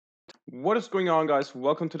What is going on, guys?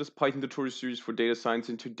 Welcome to this Python tutorial series for data science.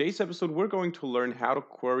 In today's episode, we're going to learn how to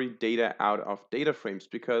query data out of data frames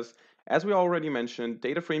because, as we already mentioned,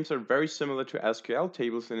 data frames are very similar to SQL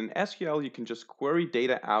tables. And in SQL, you can just query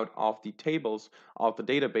data out of the tables of the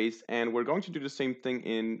database. And we're going to do the same thing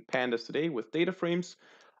in Pandas today with data frames.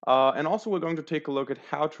 And also, we're going to take a look at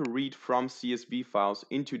how to read from CSV files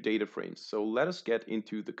into data frames. So let us get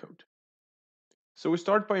into the code. So we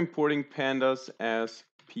start by importing pandas as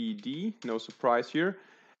PD, no surprise here.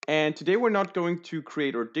 And today we're not going to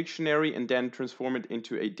create our dictionary and then transform it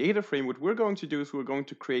into a data frame. What we're going to do is we're going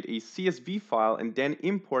to create a CSV file and then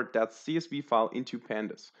import that CSV file into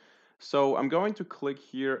pandas. So I'm going to click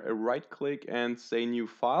here, a right click and say new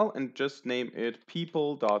file and just name it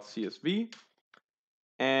people.csv.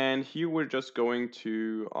 And here we're just going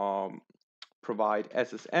to provide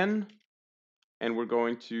SSN, and we're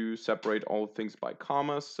going to separate all things by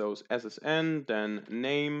commas. So SSN, then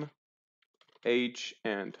name, age,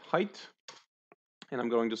 and height. And I'm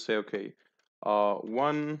going to say, okay,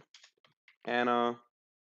 1, Anna,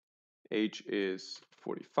 age is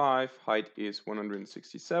 45, height is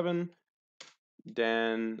 167.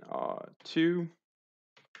 Then 2,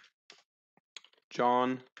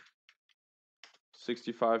 John,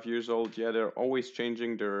 65 years old. Yeah, they're always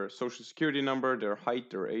changing their social security number, their height,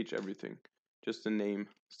 their age, everything. Just the name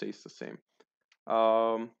stays the same.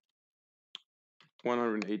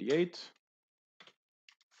 188.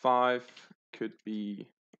 5 could be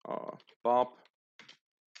Bob.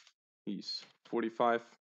 He's 45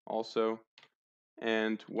 also.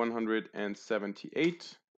 And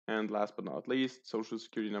 178. And last but not least, social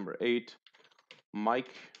security number 8,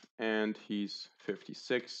 Mike, and he's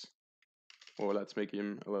 56. Or let's make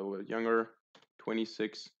him a little bit younger,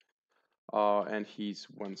 26. And he's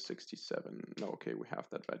 167. No, okay, we have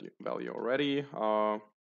that value already.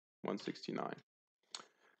 169.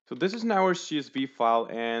 So this is now our CSV file,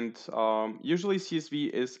 and usually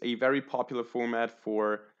CSV is a very popular format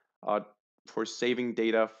for saving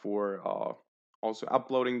data, for also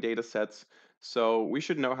uploading data sets. So we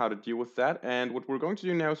should know how to deal with that. And what we're going to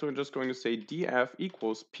do now is we're just going to say df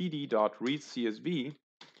equals pd.readCSV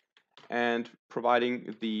and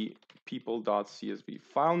providing the people.csv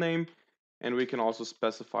file name. And we can also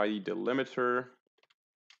specify the delimiter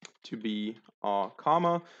to be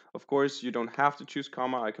comma. Of course, you don't have to choose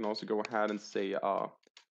comma. I can also go ahead and say or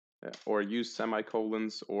use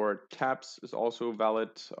semicolons, or tabs is also a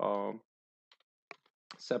valid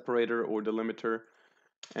separator or delimiter.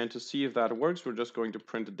 And to see if that works, we're just going to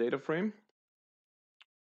print a data frame.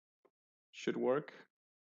 Should work.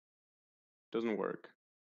 Doesn't work.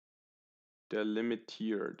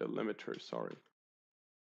 Delimiter, sorry.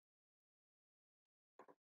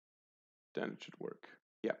 Then it should work.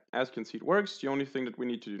 Yeah, as you can see, it works. The only thing that we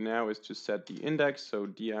need to do now is to set the index. So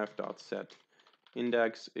df.set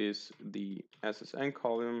index is the SSN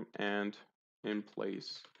column, and in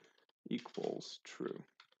place equals true.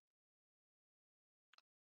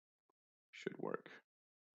 Should work.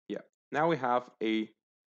 Yeah, now we have a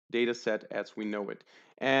data set as we know it.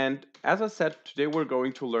 And as I said, today we're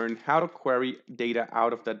going to learn how to query data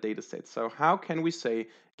out of that data set. So how can we say,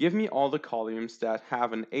 give me all the columns that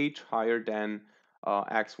have an age higher than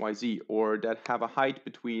XYZ, or that have a height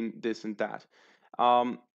between this and that?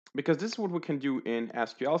 Because this is what we can do in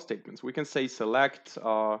SQL statements. We can say select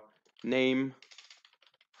name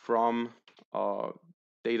from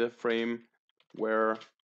data frame where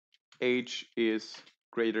age is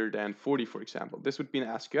greater than 40, for example. This would be an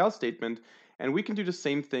SQL statement, and we can do the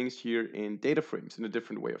same things here in data frames in a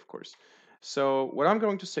different way, of course. So what I'm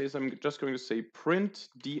going to say is I'm just going to say print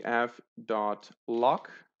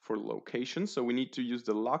df.loc for location. So we need to use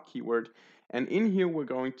the loc keyword, and in here we're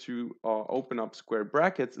going to open up square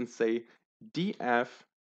brackets and say df,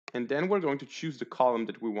 and then we're going to choose the column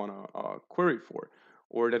that we want to query for,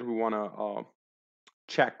 or that we want to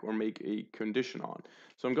check or make a condition on.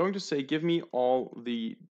 So I'm going to say, give me all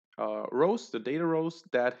the rows, the data rows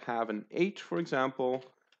that have an age, for example,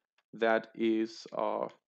 that is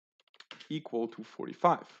equal to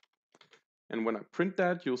 45. And when I print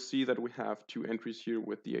that, you'll see that we have two entries here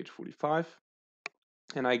with the age 45,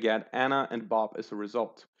 and I get Anna and Bob as a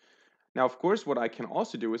result. Now, of course, what I can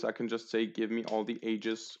also do is I can just say, give me all the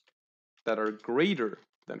ages that are greater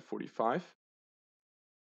than 45.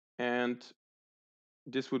 And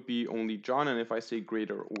this would be only John, and if I say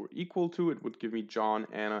greater or equal to, it would give me John,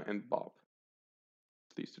 Anna, and Bob.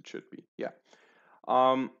 At least it should be, yeah.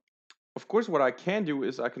 Of course, what I can do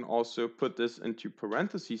is I can also put this into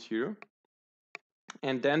parentheses here,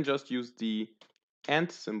 and then just use the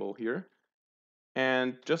and symbol here,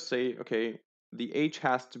 and just say, okay, the age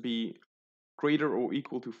has to be greater or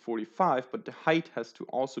equal to 45, but the height has to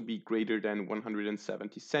also be greater than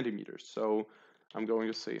 170 centimeters. So I'm going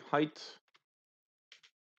to say height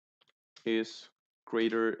is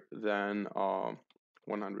greater than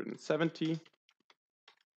 170.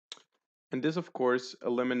 And this, of course,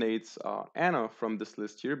 eliminates Anna from this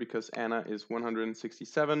list here because Anna is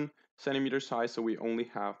 167 centimeters high, so we only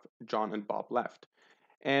have John and Bob left.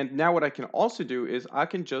 And now what I can also do is I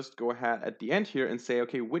can just go ahead at the end here and say,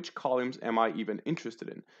 okay, which columns am I even interested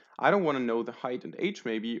in? I don't want to know the height and age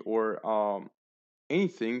maybe, or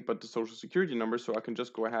anything but the social security number, so I can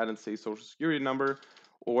just go ahead and say social security number,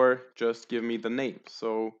 or just give me the name.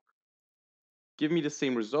 So give me the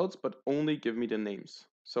same results, but only give me the names.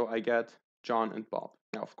 So I get John and Bob.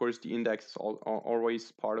 Now, of course, the index is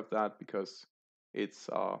always part of that because it's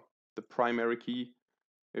the primary key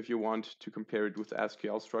if you want to compare it with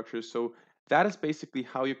SQL structures. So that is basically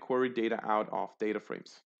how you query data out of data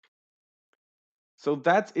frames. So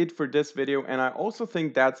that's it for this video, and I also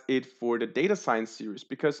think that's it for the data science series,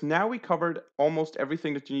 because now we covered almost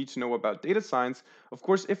everything that you need to know about data science. Of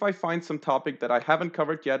course, if I find some topic that I haven't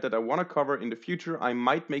covered yet that I want to cover in the future, I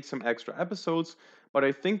might make some extra episodes, but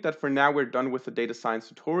I think that for now we're done with the data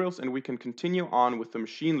science tutorials and we can continue on with the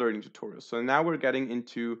machine learning tutorials. So now we're getting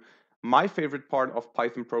into my favorite part of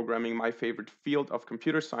Python programming, my favorite field of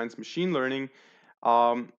computer science, machine learning.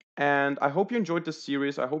 And I hope you enjoyed this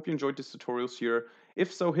series. I hope you enjoyed these tutorials here.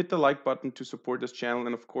 If so, hit the like button to support this channel.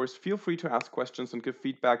 And of course, feel free to ask questions and give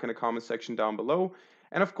feedback in the comment section down below.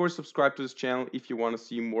 And of course, subscribe to this channel if you want to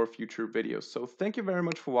see more future videos. So thank you very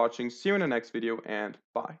much for watching. See you in the next video and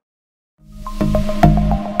bye.